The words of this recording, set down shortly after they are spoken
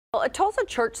Well, a Tulsa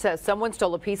church says someone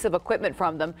stole a piece of equipment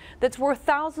from them that's worth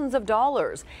thousands of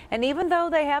dollars. And even though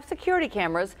they have security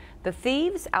cameras, the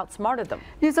thieves outsmarted them.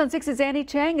 News on 6's Annie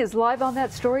Chang is live on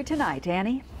that story tonight.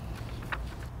 Annie?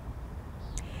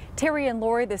 Terry and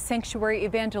Lori, the Sanctuary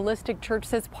Evangelistic Church,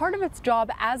 says part of its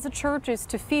job as a church is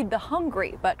to feed the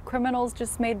hungry, but criminals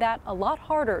just made that a lot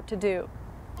harder to do.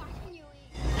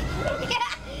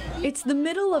 It's the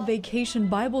middle of Vacation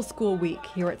Bible School week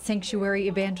here at Sanctuary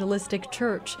Evangelistic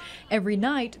Church. Every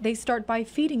night, they start by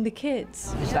feeding the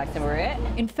kids.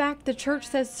 In fact, the church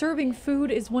says serving food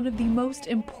is one of the most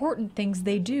important things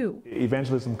they do.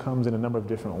 Evangelism comes in a number of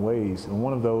different ways, and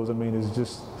one of those, is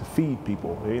just to feed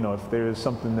people. If there is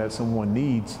something that someone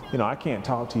needs, I can't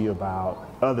talk to you about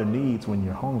other needs when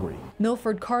you're hungry.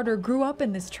 Milford Carter grew up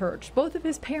in this church. Both of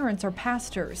his parents are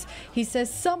pastors. He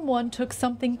says someone took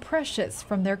something precious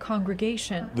from their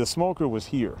congregation. The smoker was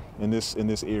here in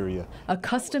this area. A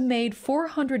custom-made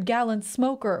 400-gallon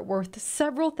smoker worth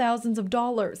several thousands of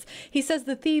dollars. He says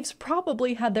the thieves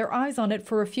probably had their eyes on it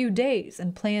for a few days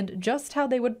and planned just how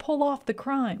they would pull off the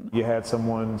crime. You had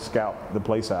someone scout the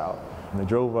place out, and they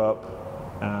drove up,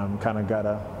 kind of got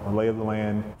a lay of the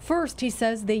land. First, he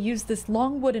says they used this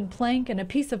long wooden plank and a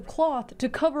piece of cloth to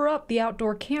cover up the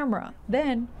outdoor camera.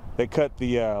 Then they cut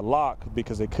the lock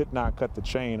because they could not cut the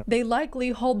chain. They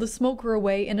likely hauled the smoker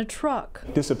away in a truck.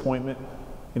 Disappointment,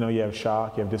 you have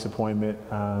shock, you have disappointment,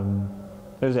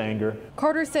 there's anger.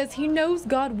 Carter says he knows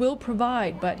God will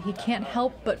provide, but he can't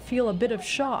help but feel a bit of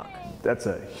shock. That's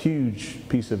a huge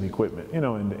piece of equipment,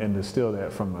 and to steal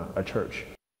that from a church.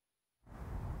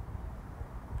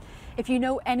 If you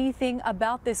know anything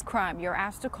about this crime, you're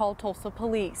asked to call Tulsa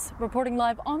police. Reporting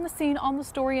live on the scene on the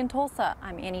story in Tulsa,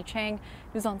 I'm Annie Chang,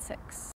 News on 6.